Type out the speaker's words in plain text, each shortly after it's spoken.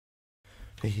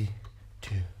3,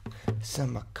 2,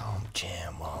 summer calm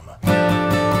jam warmer.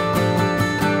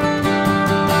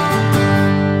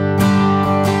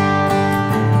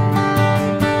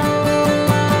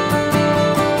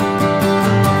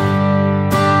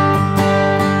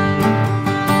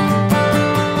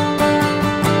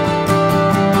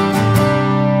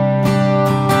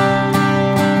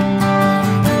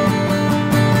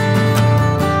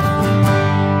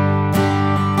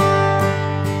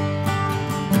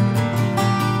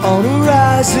 On a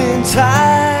rising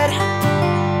tide,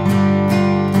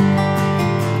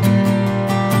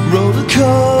 roller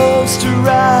coaster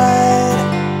ride,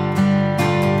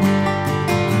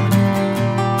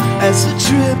 as the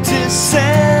trip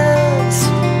descends,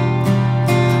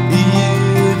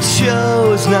 you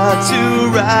chose not to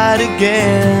ride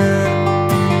again,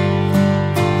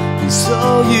 and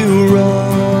so you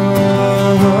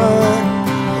run,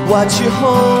 what you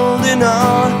holding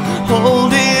on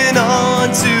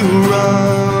to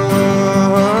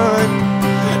run.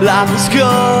 Life is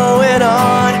going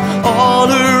on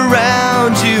all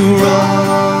around you.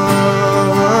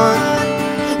 Run,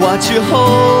 what you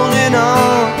holding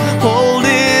on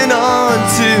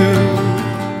to.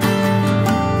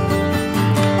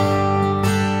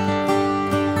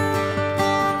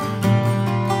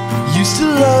 Used to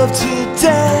love to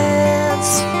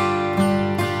dance,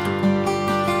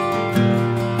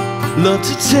 love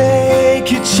to take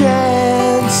a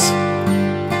chance,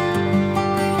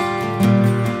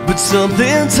 but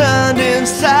something turned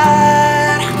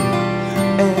inside,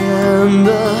 and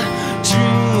the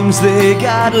dreams they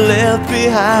got left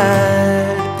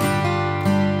behind.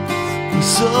 And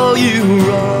so you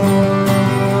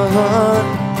run,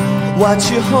 what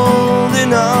you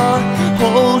holding on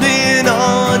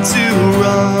to.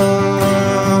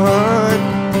 Run,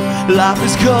 life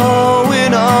is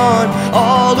going on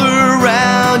all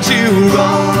around you.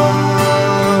 Run,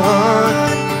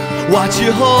 what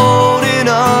you holding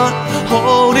on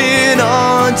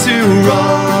to.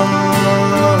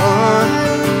 Run,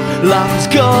 life is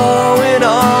going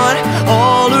on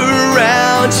all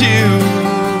around you.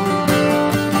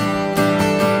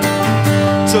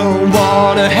 Don't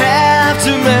wanna have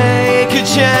to make a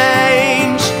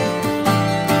change,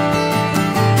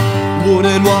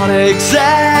 wouldn't wanna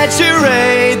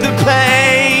exaggerate the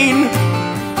pain,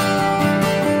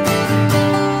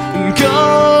 and go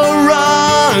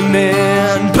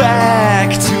running back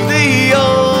to the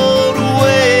old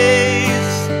ways.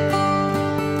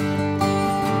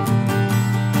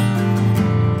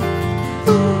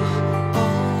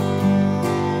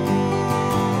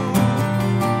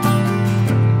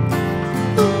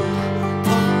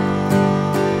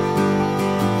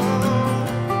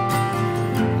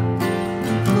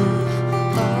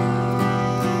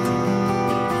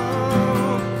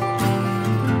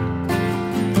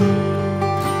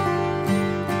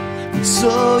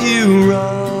 So you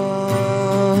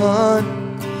run,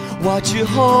 what you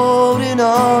holding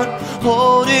on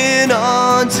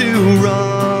to.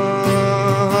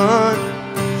 Run,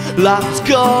 life's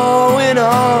going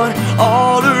on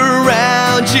all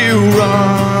around you.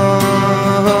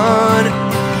 Run,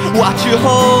 what you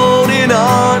holding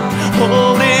on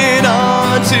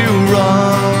to.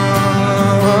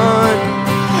 Run,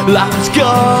 life's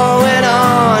going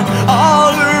on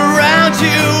all around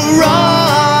you.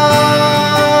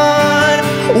 Run,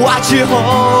 what you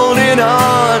holding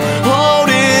on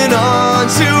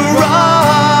to.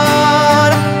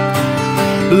 Run,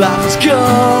 life is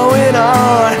going on